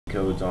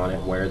codes on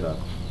it. Where the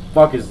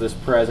fuck is this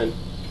present?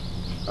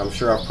 I'm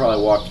sure I've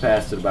probably walked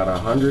past it about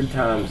 100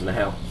 times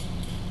now.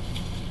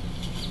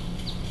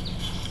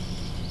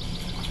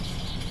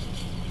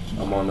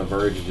 I'm on the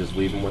verge of just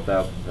leaving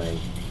without the thing.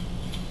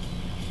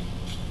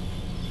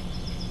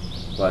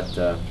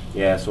 But,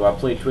 yeah, so I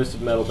played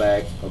Twisted Metal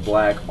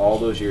Black all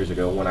those years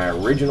ago. When I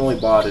originally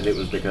bought it, it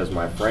was because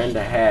my friend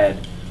had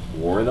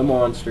War of the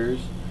Monsters.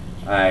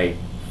 I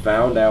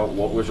found out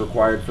what was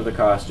required for the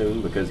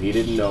costume because he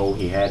didn't know.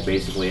 He had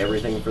basically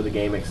everything for the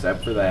game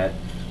except for that.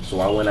 So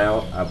I went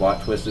out, I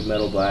bought Twisted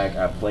Metal Black,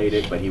 I played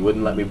it, but he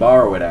wouldn't let me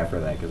borrow it after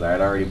that because I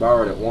had already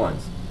borrowed it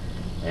once.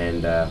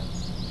 And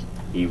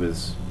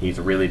he's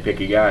a really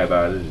picky guy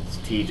about it. It's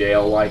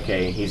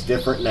TJLYK. He's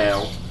different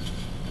now.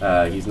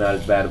 He's not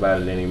as bad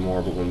about it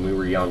anymore, but when we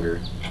were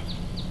younger,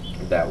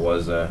 that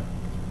was a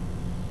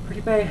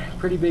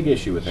pretty big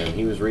issue with him.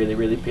 He was really,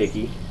 really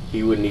picky.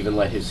 He wouldn't even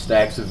let his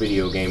stacks of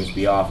video games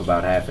be off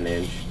about half an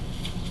inch.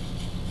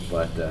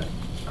 But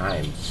I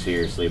am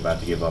seriously about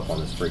to give up on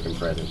this freaking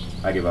present.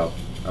 I give up.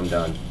 I'm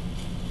done.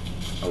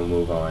 I'm gonna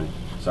move on.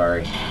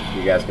 Sorry.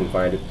 You guys can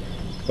find it.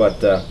 But,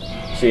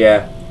 so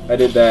yeah, I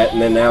did that,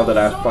 and then now that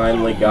I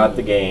finally got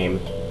the game,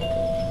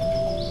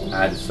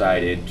 I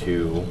decided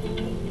to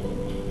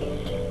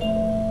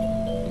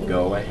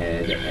go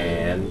ahead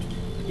and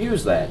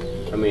use that.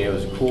 I mean, it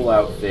was a cool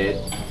outfit.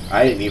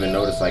 I didn't even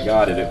notice I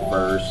got it at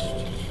first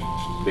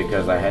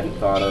because I hadn't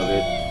thought of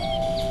it.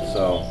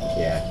 So,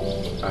 yeah,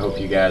 I hope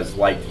you guys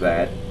liked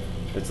that.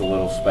 It's a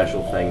little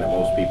special thing that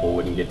most people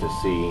wouldn't get to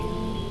see.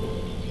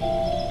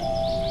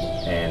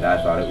 And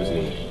I thought it was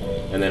neat.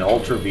 And then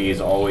Ultra V has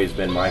always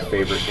been my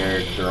favorite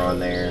character on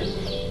there.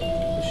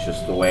 It's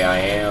just the way I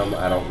am.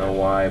 I don't know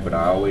why, but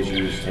I always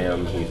used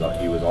him. He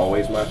was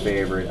always my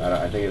favorite.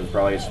 I think it was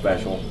probably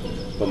special.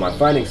 But my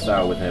fighting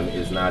style with him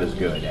is not as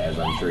good, as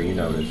I'm sure you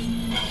noticed.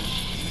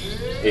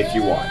 If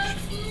you watched.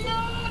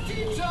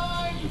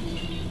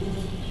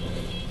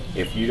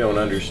 If you don't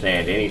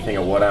understand anything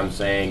of what I'm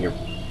saying,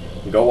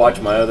 go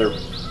watch my other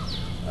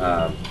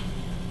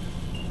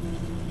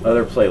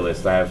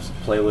playlists. I have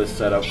playlists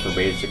set up for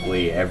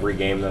basically every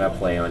game that I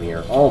play on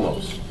here.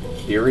 Almost.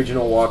 The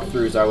original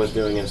walkthroughs I was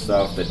doing and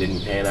stuff that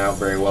didn't pan out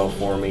very well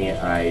for me,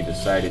 I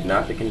decided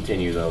not to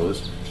continue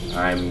those.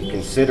 I'm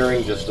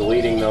considering just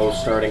deleting those,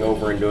 starting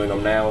over and doing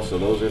them now, so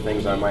those are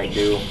things I might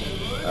do.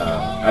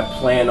 I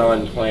plan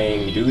on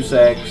playing Deus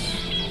Ex,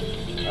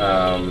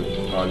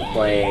 on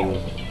playing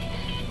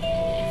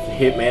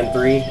Hitman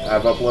 3.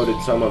 I've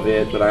uploaded some of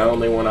it, but I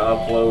only want to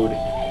upload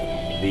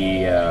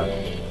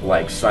the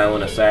like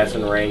Silent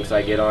Assassin ranks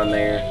I get on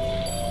there.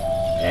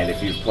 And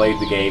if you've played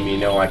the game, you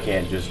know I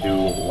can't just do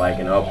like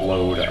an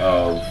upload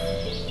of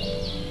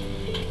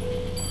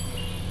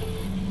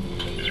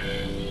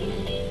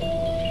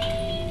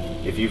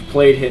if you've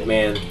played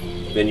Hitman,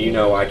 then you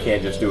know I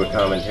can't just do a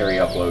commentary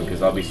upload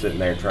because I'll be sitting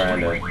there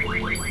trying to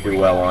do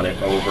well on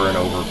it over and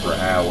over for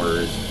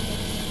hours.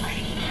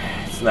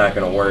 It's not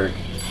going to work.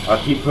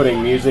 I'll keep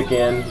putting music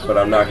in, but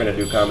I'm not going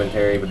to do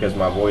commentary because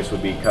my voice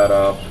would be cut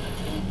up.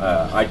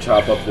 I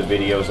chop up the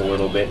videos a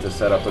little bit to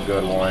set up a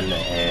good one,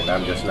 and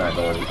I'm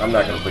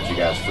not going to put you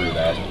guys through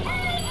that.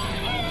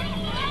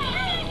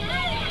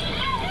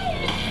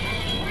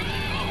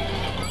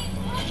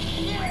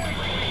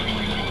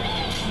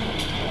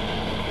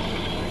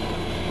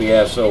 But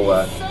yeah, so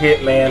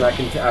Hitman, I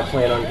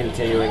plan on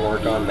continuing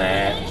work on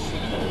that.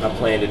 I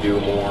plan to do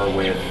more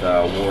with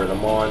War of the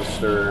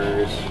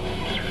Monsters.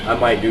 I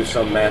might do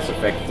some Mass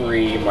Effect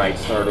 3, might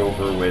start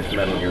over with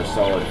Metal Gear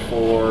Solid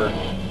 4.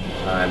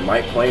 I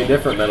might play a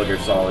different Metal Gear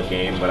Solid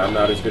game, but I'm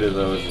not as good at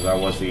those as I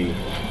was the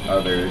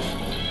others.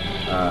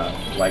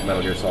 Like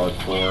Metal Gear Solid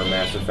 4,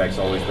 Mass Effect's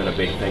always been a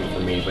big thing for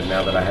me, but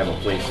now that I have a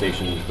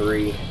PlayStation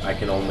 3, I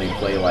can only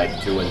play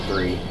like 2 and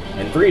 3.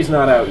 And 3's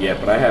not out yet,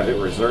 but I have it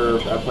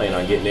reserved. I plan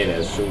on getting it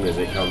as soon as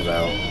it comes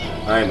out.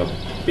 I am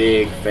a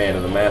big fan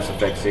of the Mass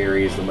Effect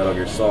series, the Metal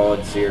Gear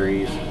Solid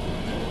series.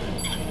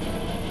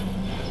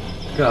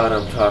 God,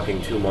 I'm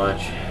talking too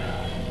much.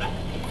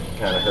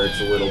 Kinda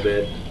hurts a little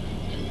bit.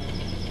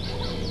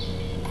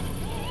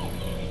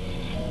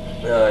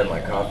 And my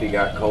coffee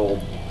got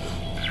cold.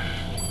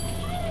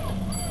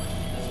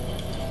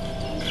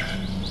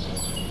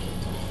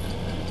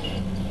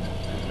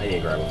 I need to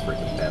grab a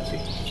freaking Pepsi.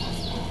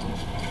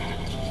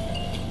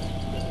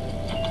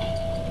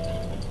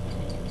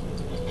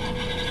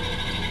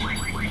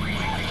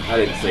 I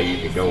didn't say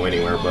you could go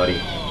anywhere,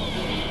 buddy.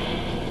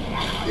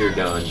 You're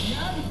done.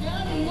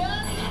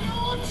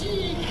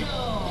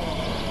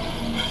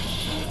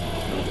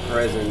 No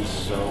presents,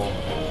 so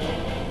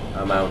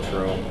I'm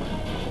outro.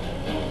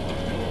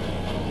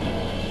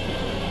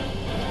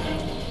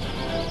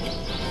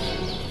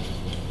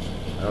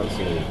 I don't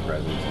see any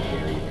presents in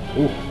here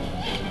either. Ooh!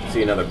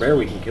 See another bear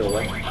we can kill,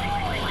 right?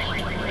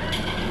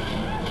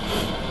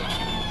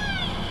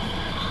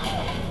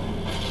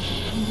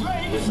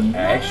 This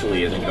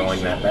actually isn't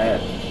going that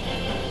bad.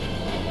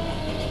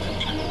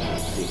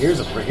 See, here's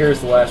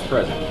the last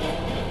present.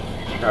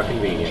 How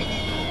convenient.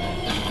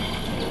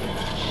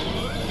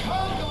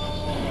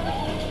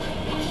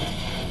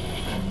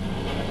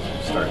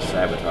 start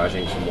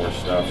sabotaging some more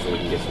stuff so we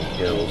can get some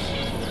kills.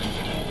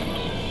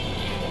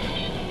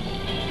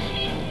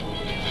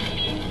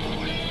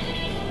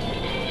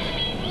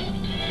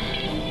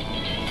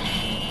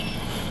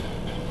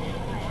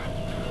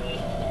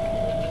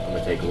 I'm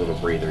gonna take a little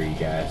breather, you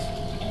guys.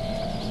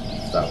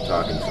 Stop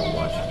talking so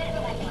much.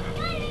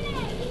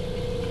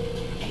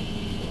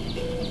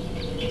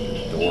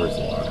 Door's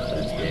locked.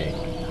 That's gay.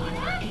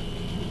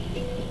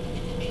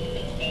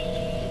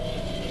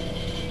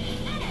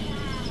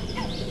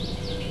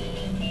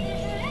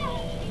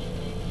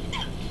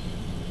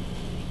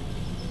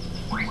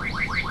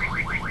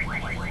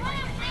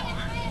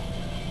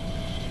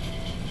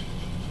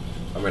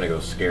 I'm gonna go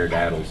scare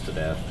Daddles to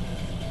death.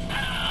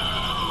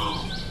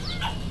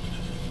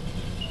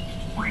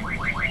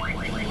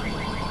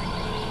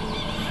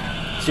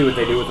 See what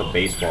they do with a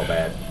baseball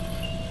bat.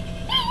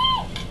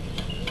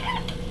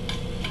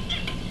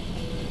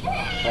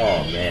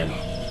 Oh man,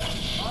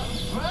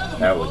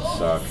 that would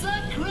suck.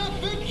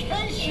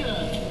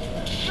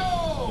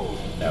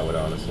 That would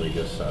honestly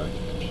just suck.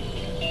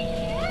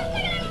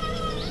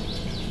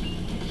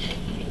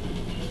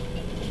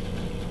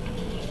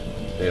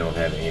 They don't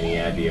have any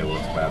idea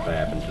what's about to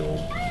happen to them.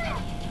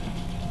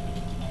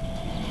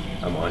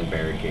 I'm gonna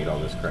unbarricade all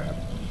this crap.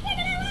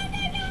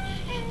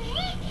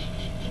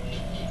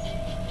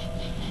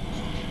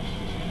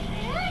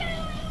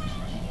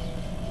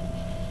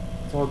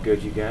 It's all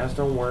good, you guys.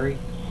 Don't worry.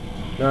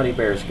 Naughty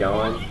Bear's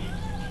gone.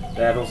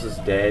 Daddles is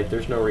dead.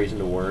 There's no reason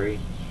to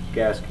worry. You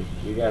guys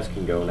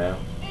can go now.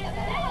 I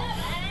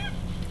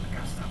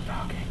gotta stop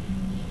talking.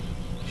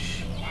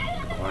 Shh.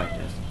 Be quiet,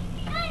 Deztin.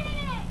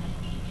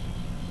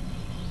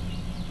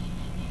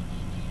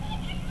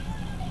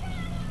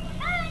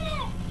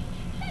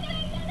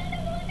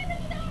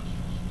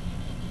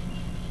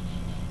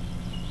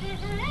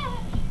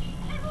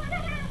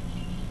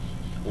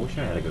 I wish I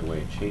had a good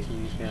way of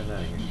chasing these guys out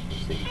of here.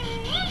 Let's see.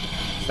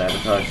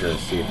 Sabotage this,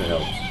 see if it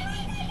helps.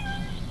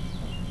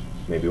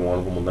 Maybe one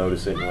of them will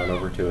notice it and run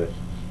over to it.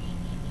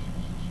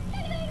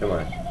 Come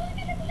on.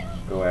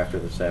 Go after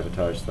the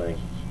sabotage thing.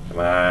 Come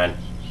on.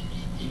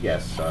 You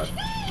guys suck.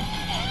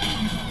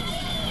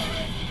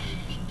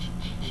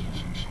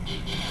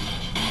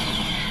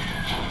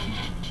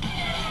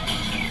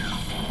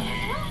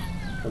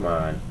 Come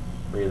on.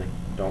 Really?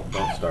 Don't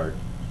start.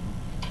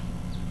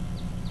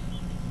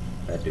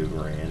 That dude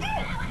ran.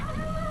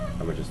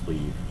 I'm gonna just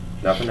leave.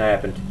 Nothing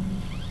happened.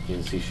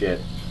 Didn't see shit.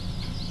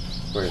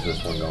 Where's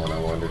this one going, I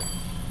wonder?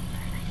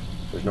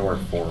 There's nowhere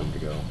for him to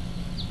go.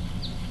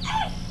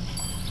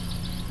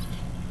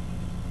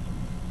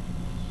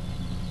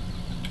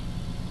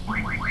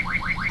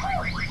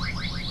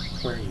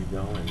 Where are you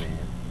going,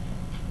 man?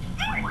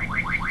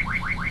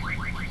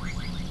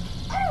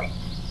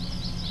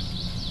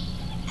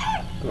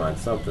 Come on,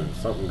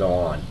 something go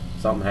on.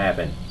 Something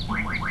happened.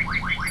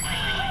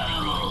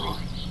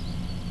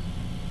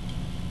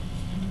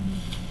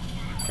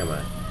 Come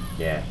on.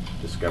 Yeah.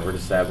 Discovered a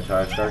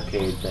sabotaged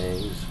arcade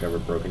thing.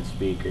 Discovered broken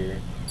speaker.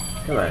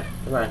 Come on.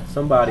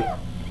 Somebody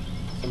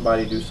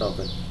do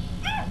something.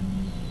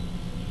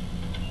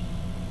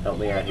 Help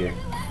me out here.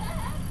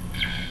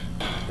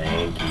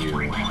 Thank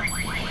you.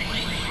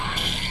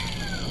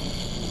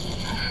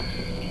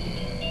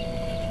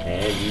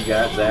 And you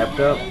got zapped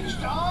up.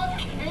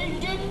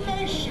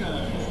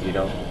 You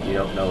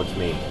don't know it's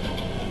me.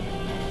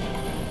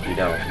 You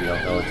don't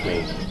know it's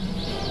me.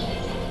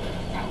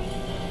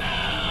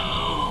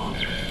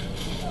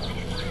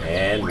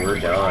 And we're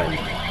done.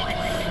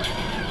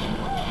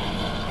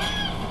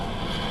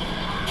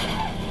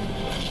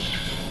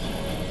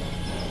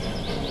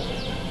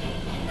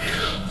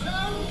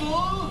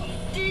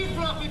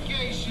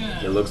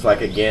 It looks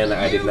like again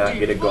I did not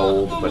get a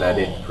gold, but I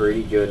did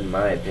pretty good in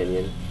my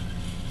opinion.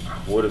 I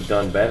would have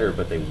done better,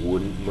 but they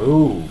wouldn't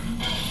move.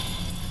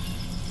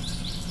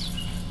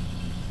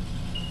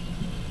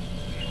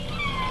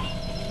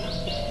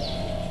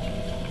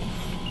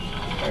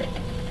 Alright.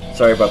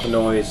 Sorry about the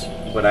noise,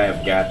 but I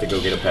have got to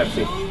go get a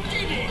Pepsi.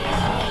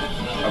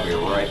 I'll be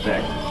right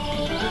back.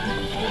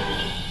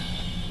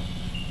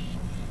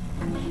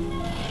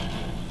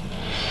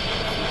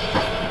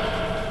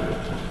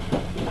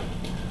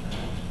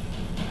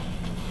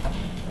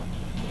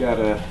 Got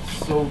a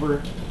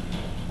silver.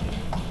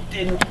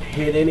 Didn't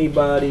hit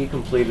anybody.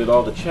 Completed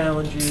all the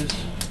challenges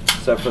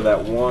except for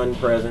that one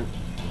present.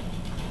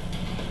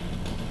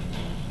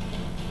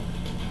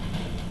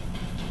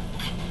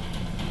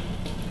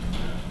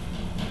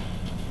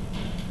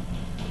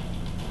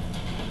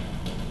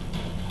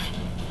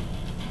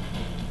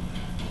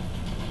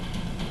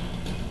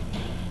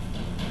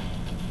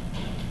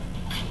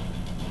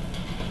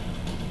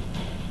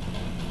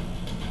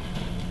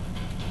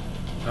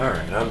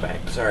 Alright, I'm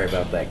back. Sorry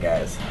about that,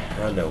 guys.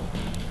 I know.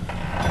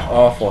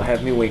 Awful.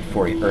 Have me wait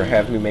for you, or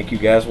have me make you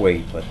guys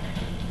wait, but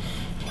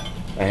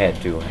I had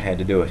to. I had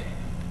to do it.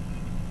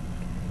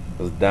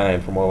 I was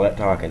dying from all that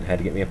talking. Had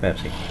to get me a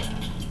Pepsi.